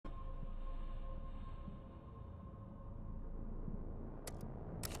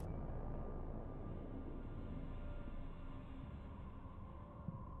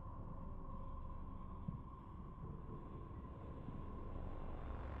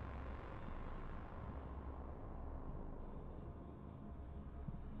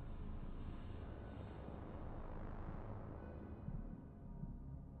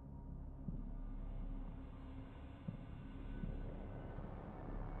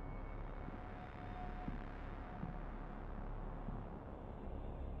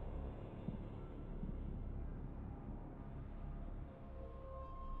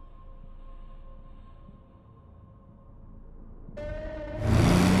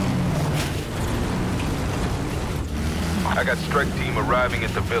I got strike team arriving at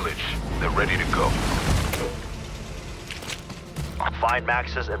the village. They're ready to go. Find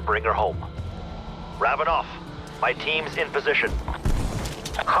Maxis and bring her home. Ravenov, my team's in position.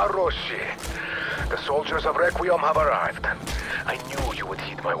 Haroshi. The soldiers of Requiem have arrived. I knew you would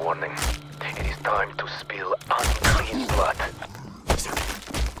heed my warning. It is time to spill unclean blood.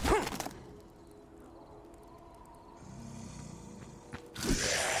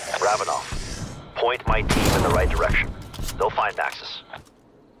 Ravenov, point my team in the right direction. They'll find Maxis.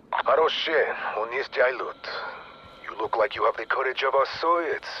 Haroshi, Unisjailut. You look like you have the courage of our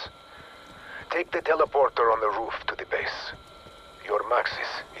Soviets. Take the teleporter on the roof to the base. Your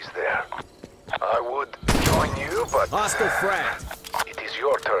Maxis is there. I would join you, but... Hostile frag! It is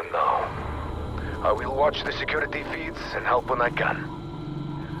your turn now. I will watch the security feeds and help when I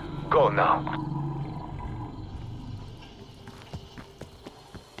can. Go now.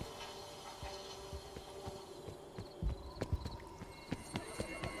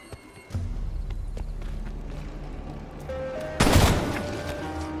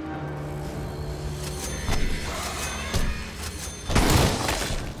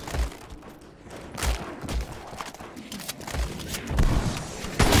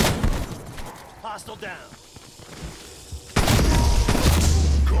 Hostile down.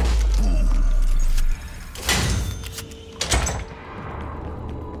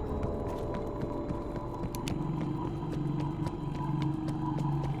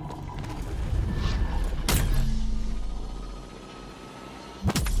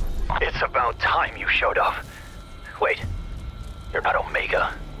 It's about time you showed up. Wait, you're not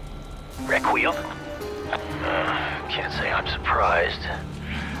Omega. Requiem? Can't say I'm surprised.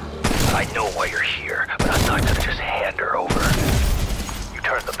 I know why you're here, but I'm not gonna just hand her over. You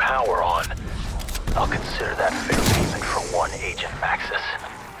turn the power on, I'll consider that fair payment for one Agent Maxis.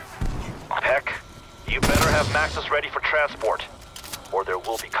 Heck, you better have Maxis ready for transport, or there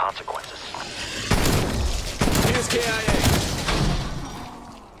will be consequences. Here's KIA.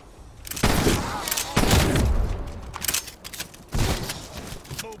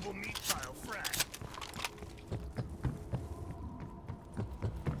 Mobile meat pile frag.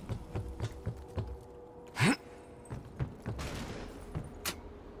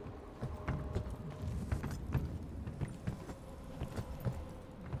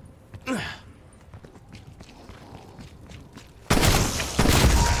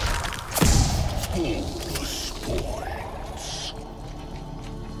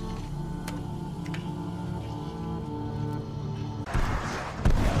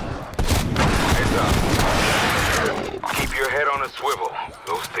 Swivel.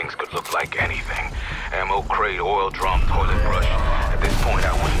 Those things could look like anything. Ammo crate, oil drum, toilet brush. At this point,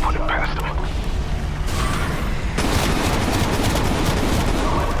 I wouldn't put it past them.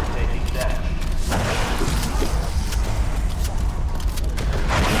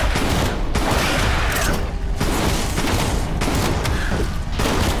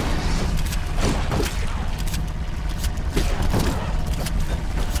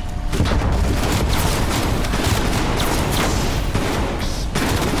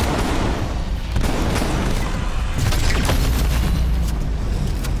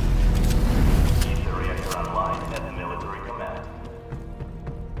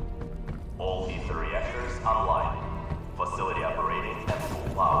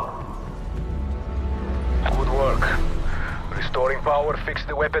 Fix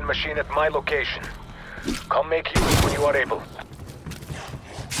the weapon machine at my location. Come make use when you are able.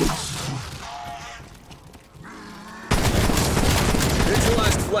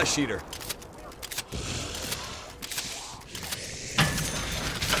 Neutralized flesh eater.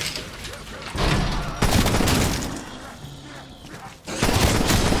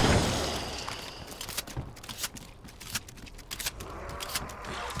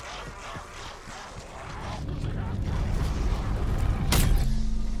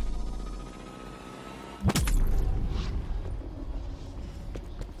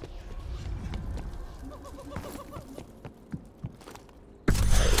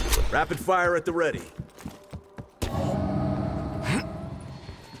 Rapid fire at the ready.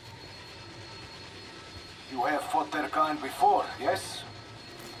 You have fought their kind before, yes?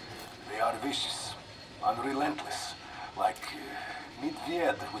 They are vicious, unrelentless, like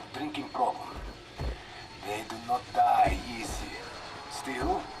Medved with drinking problem. They do not die easy.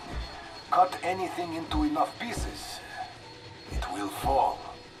 Still, cut anything into enough pieces, it will fall.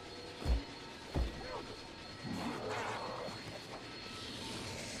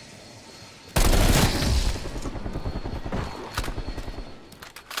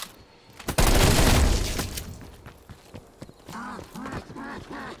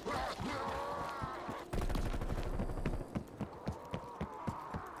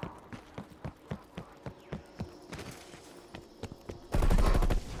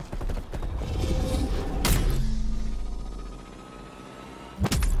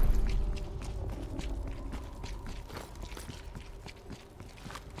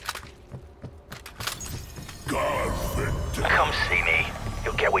 Come see me.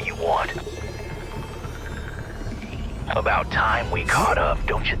 You'll get what you want. About time we caught up,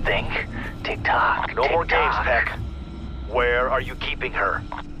 don't you think? Tick-tock, No more games, tick-tock. Peck. Where are you keeping her?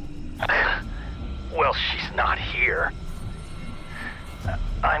 Well, she's not here.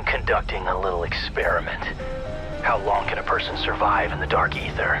 I'm conducting a little experiment. How long can a person survive in the dark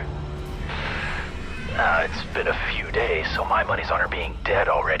ether? It's been a few days, so my money's on her being dead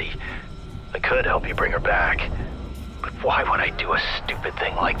already. I could help you bring her back, but why would I do a stupid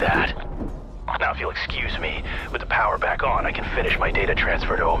thing like that? Now, if you'll excuse me, with the power back on, I can finish my data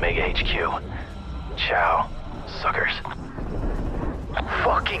transfer to Omega HQ. Ciao, suckers.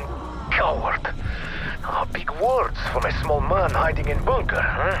 Fucking coward. Big words from a small man hiding in bunker,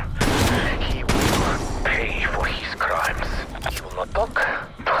 huh? He will pay for his crimes. He will not talk?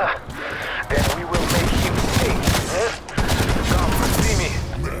 Then we will make him pay, huh? Come, see me.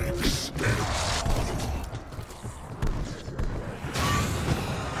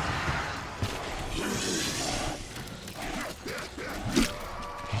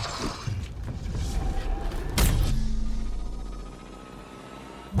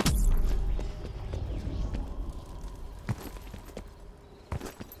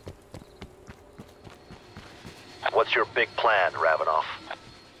 What's your big plan, Ravenov?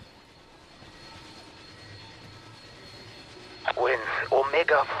 When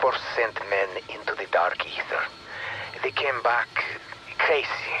Omega first sent men into the dark ether, they came back crazy,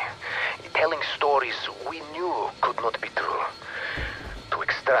 telling stories we knew could not be true. To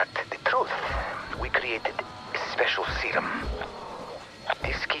extract the truth, we created a special serum.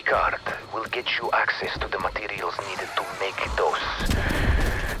 This keycard will get you access to the materials needed to make a dose.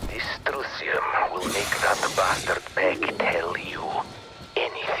 This truth serum will make that bastard Peck tell you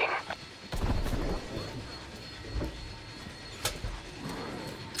anything.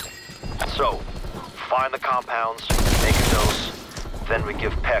 So, find the compounds, make a dose, then we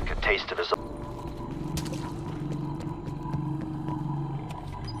give Peck a taste of his own.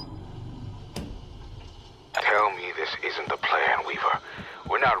 Tell me this isn't the plan, Weaver.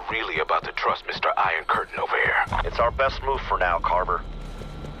 We're not really about to trust Mr. Iron Curtain over here. It's our best move for now, Carver.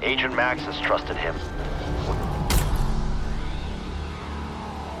 Agent Max has trusted him.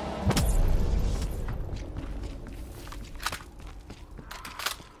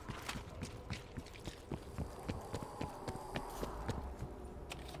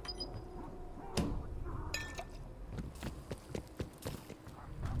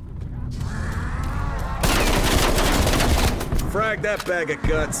 Frag that bag of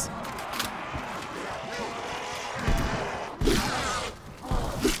guts.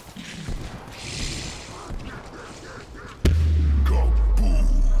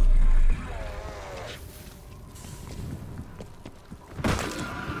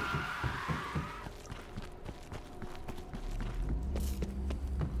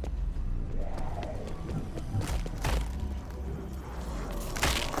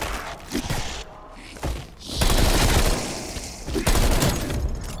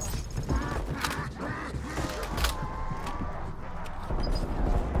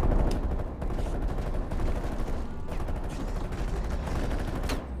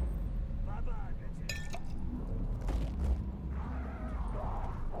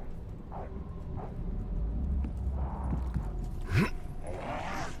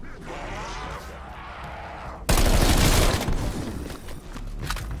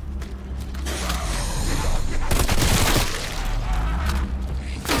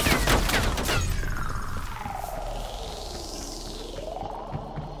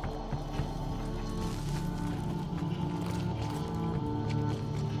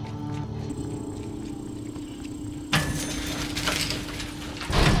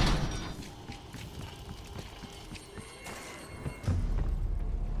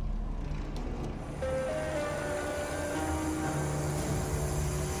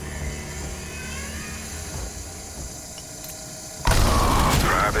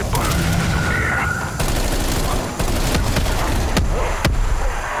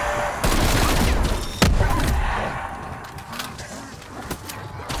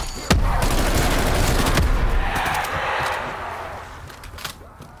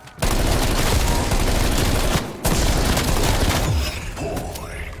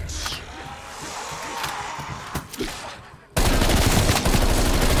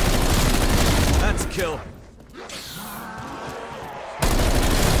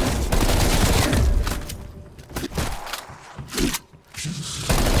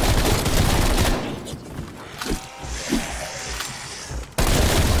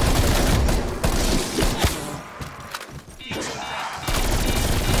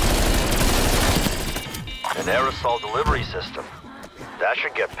 aerosol delivery system. That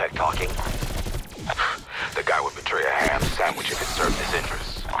should get Peck talking. The guy would betray a ham sandwich if it served his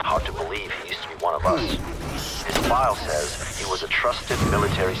interests. Hard to believe he used to be one of us. His file says he was a trusted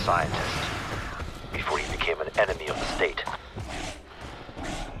military scientist before he became an enemy of the state.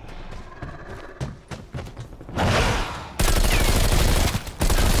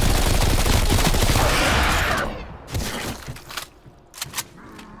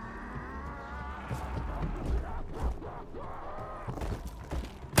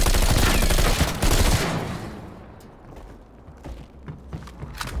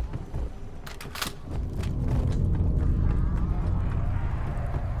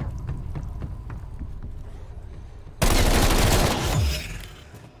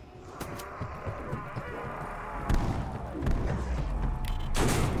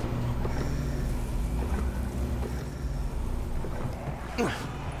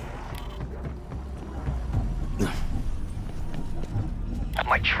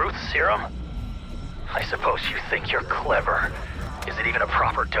 My truth serum? I suppose you think you're clever. Is it even a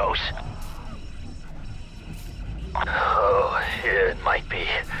proper dose? Oh, it might be.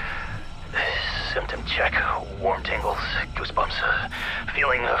 Symptom check, warm tingles, goosebumps,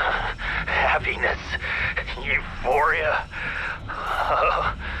 feeling of happiness, euphoria.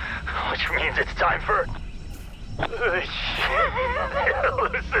 Which means it's time for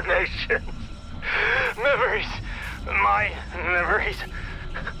hallucinations, memories, my memories.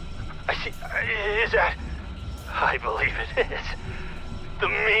 I see. Is that? I believe it is. The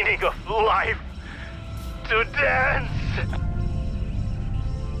meaning of life. To dance.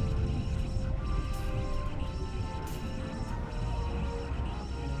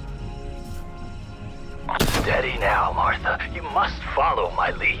 Steady now, Martha. You must follow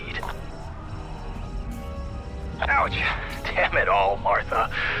my lead. Ouch. Damn it all, Martha.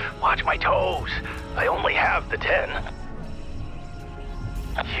 Watch my toes. I only have the 10.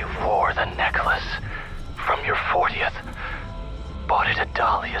 You wore the necklace from your 40th. Bought it at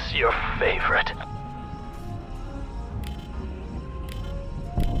Dahlia's, your favorite.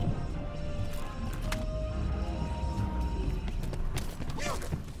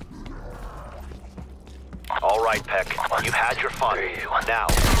 All right, Peck. You've had your fun. Now,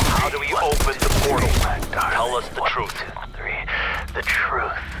 how do we open the portal? Tell us the truth. The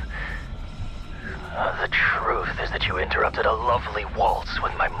truth. The truth is that you interrupted a lovely waltz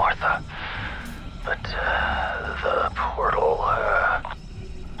with my Martha. But, the portal,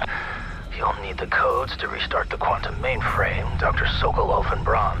 you'll need the codes to restart the quantum mainframe. Dr. Sokolov and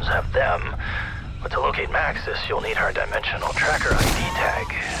Brahms have them. But to locate Maxis, you'll need her dimensional tracker ID tag.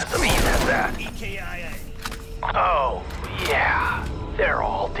 Sabine has that. EKIA. Oh, yeah. They're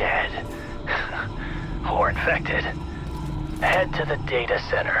all dead. Or infected. Head to the data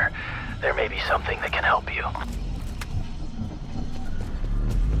center. There may be something that can help you.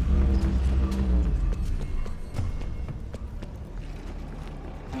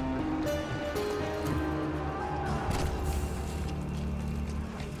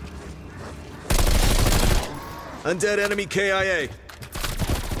 Undead enemy KIA.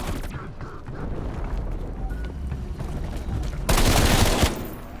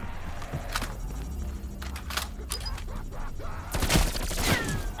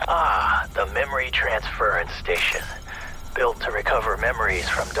 The memory transference station. Built to recover memories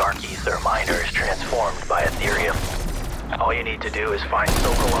from Dark Ether miners transformed by Ethereum. All you need to do is find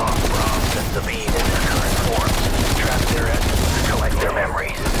Sokolov, Brahms, and Sabine in their current forms. Trap their essence, collect their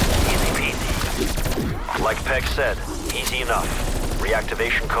memories. Easy peasy. Like Peck said, easy enough.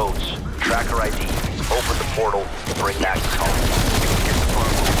 Reactivation codes, tracker ID, open the portal, bring Maxis home.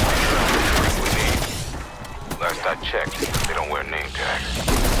 Last I checked, they don't wear name tags.